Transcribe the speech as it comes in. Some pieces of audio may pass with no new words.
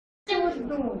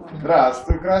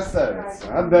Здравствуй,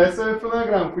 красавица. Отдай свою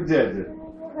фонограммку дяде.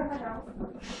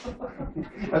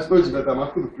 А что у тебя там,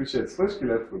 откуда включается? С флешки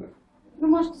или откуда? Ну,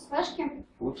 может, с флешки.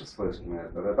 Лучше с флешки,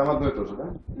 наверное. Там одно и то же, да?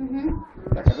 Угу.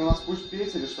 Так, а ты у нас будешь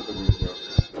петь или что ты будешь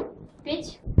делать?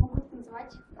 Петь, могу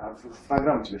называть. А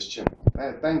фонограмма у тебя с чем?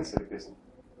 Танец или песня?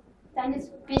 Танец,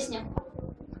 песня.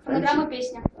 Фонограмма,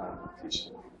 песня. А,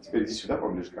 отлично. Теперь иди сюда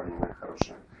поближе ко мне, моя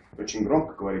хорошая. Очень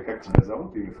громко говори, как тебя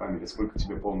зовут, имя, фамилия, сколько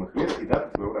тебе полных лет и дата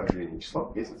твоего рождения,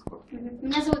 число, месяц, год.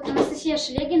 Меня зовут Анастасия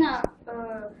Шелегина.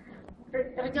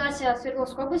 Родилась я в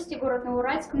Свердловской области, город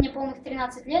Новоуральск. Мне полных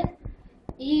 13 лет.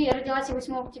 И родилась я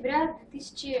 8 октября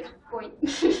 2000... Ой.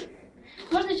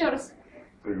 Можно еще раз?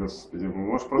 Ты, господи,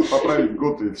 можешь просто поправить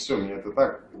год и все, мне это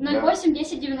так.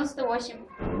 08-10-98.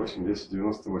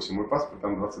 08-10-98. Мой паспорт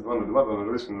там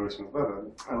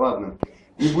 22-02-208-082. Ладно,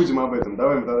 не будем об этом.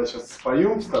 Давай мы тогда сейчас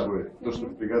споем с тобой то, что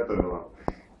ты приготовила.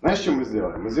 Знаешь, что мы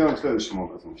сделаем? Мы сделаем следующим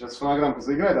образом. Сейчас фонограммка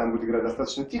заиграет, она будет играть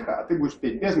достаточно тихо, а ты будешь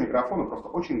петь без микрофона, просто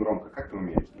очень громко, как ты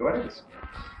умеешь. Договорились?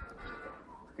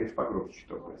 Конечно, погромче чуть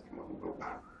только, если можно было.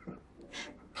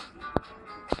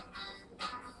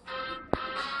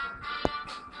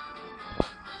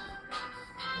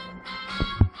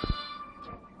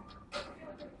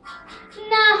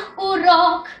 На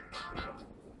урок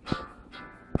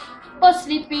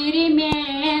после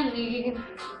перемены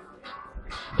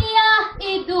я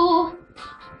иду,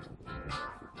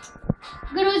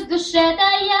 грусть в душе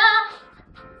тая.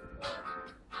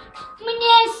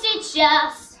 Мне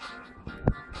сейчас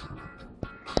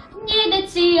не до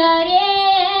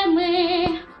теоремы,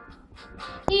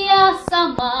 я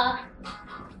сама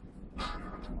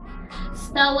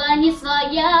стала не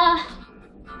своя,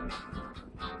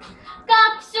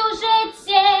 как в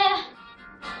сюжете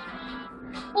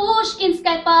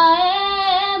пушкинской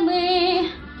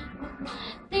поэмы.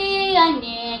 Ты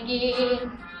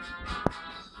Онегин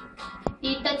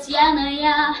и Татьяна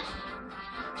я.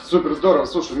 Супер, здорово.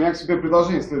 Слушай, у меня к тебе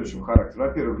предложение следующего характера.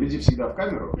 Во-первых, гляди всегда в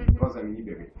камеру, глазами не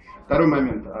бегай. Второй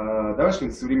момент. Давай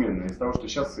что-нибудь современное, из того, что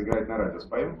сейчас играет на радио.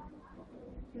 Споем?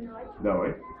 Давай.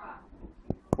 Давай.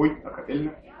 Ой,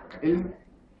 акапельно. Акапельно.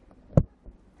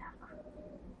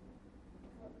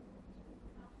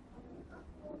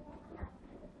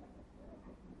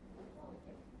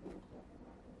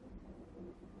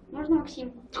 Можно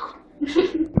Максим?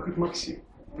 Да хоть Максим.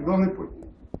 Ты главный пой.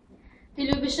 Ты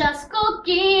любишь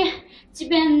осколки,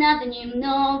 тебе надо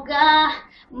немного.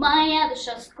 Моя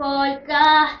душа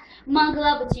сколько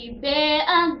могла бы тебе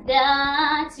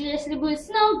отдать, если бы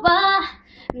снова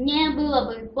мне было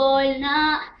бы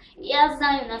больно. Я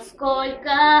знаю,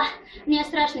 насколько мне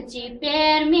страшно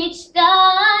теперь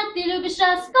мечтать. Ты любишь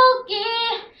осколки,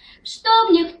 что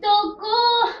мне к толку?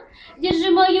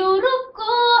 Держи мою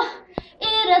руку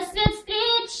и рассвет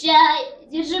встречай.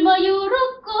 Держи мою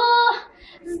руку.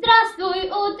 Здравствуй,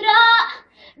 утро,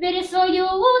 бери свое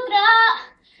утро,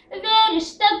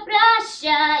 веришь, так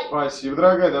прощай. Спасибо,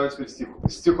 дорогая. Давай теперь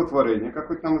стихотворение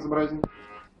какое-то нам изобразим.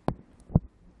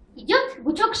 Идет,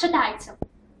 бычок шатается,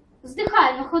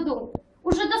 вздыхая на ходу,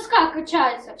 уже доска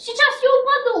качается, сейчас я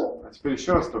упаду. А теперь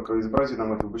еще раз только изобрази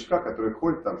нам этого бычка, который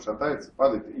ходит там, шатается,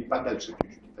 падает и подальше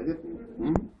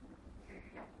чуть-чуть.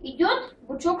 Идет,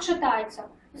 бычок шатается,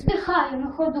 вздыхая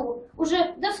на ходу,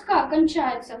 уже доска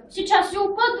кончается, сейчас я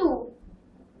упаду.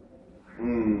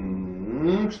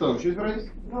 Что, еще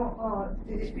изобразить? Ну,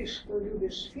 ты здесь пишешь, что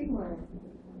любишь фильмы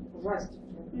ужастики.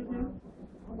 Ну,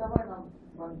 давай нам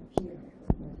вампир.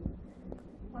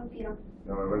 Вампиром.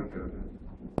 Давай, вампир.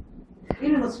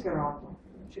 Или Носферату.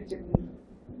 Что тебе ближе?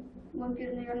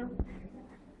 Вампир, наверное.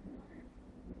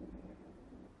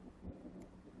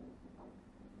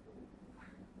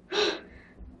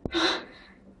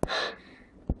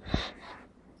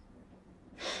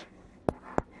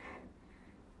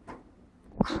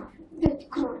 Дайте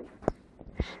кровь.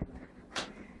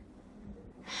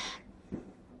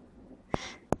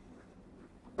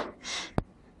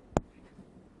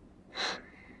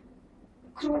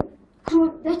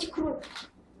 Кровь, дайте кровь.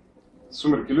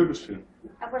 «Сумерки» любишь фильм?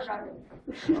 Обожаю.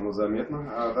 Оно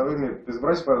заметно. А давай мне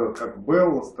изобрази, пожалуйста, как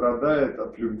Белла страдает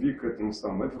от любви к этому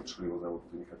самому. Эдвард, что его зовут?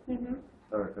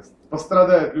 Давай,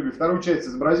 пострадает от любви. Вторую часть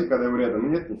изобрази, когда его рядом.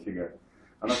 Нет, нифига.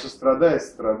 Она все страдает,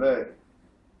 страдает.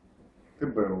 Ты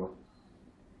Белла.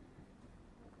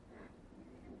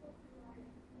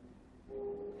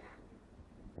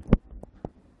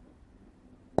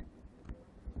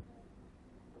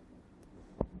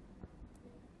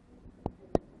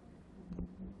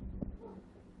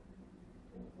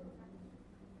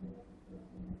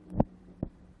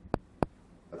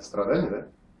 Страдание, да?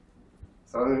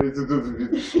 Страдание,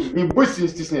 не бойся, не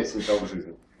стесняйся никого в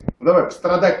жизни. Ну давай,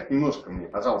 пострадай немножко мне,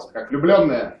 пожалуйста, как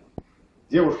влюбленная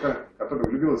девушка, которая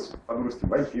влюбилась в подружки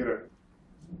вампира.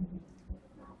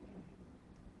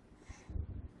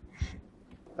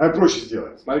 А проще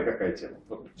сделать. Смотри, какая тема.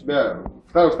 Вот у тебя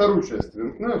вторую часть,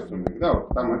 да, вот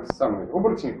там это самый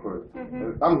оборотень ходит,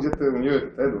 там где-то у нее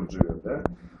этот Эдвард живет, да?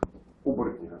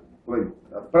 Оборотня.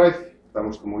 Отправь,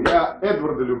 потому что, мол, я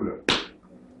Эдварда люблю.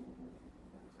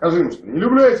 Скажи ему, что не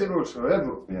люблю я тебя больше,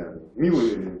 Эдвард меня милый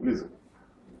и близок.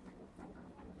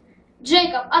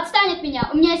 Джейкоб, отстань от меня,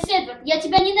 у меня есть Эдвард, я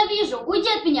тебя ненавижу, уйди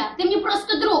от меня, ты мне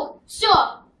просто друг, все.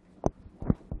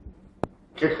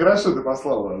 Как хорошо ты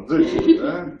послала, Джейкоб,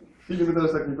 да? В фильме даже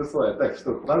так не посылают. Так,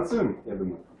 что, танцуем, я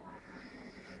думаю.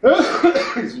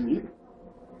 Извини.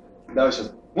 Давай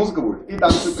сейчас музыка будет. И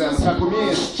танцуй прямо как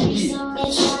умеешь. И...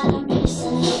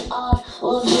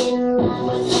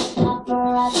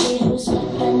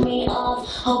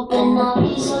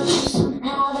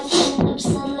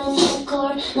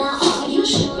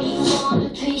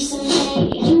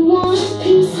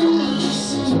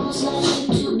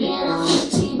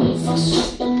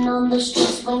 On the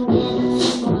streets when getting the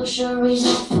groceries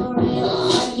not for real.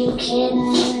 Are you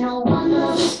kidding me? No one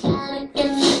loves panic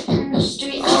in the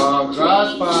industry.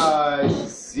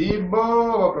 Спасибо.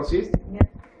 Вопрос есть?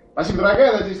 Нет. Спасибо,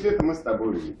 дорогая. Надеюсь, летом мы с тобой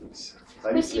увидимся.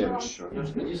 Спасибо. Следующего.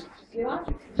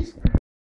 Диск.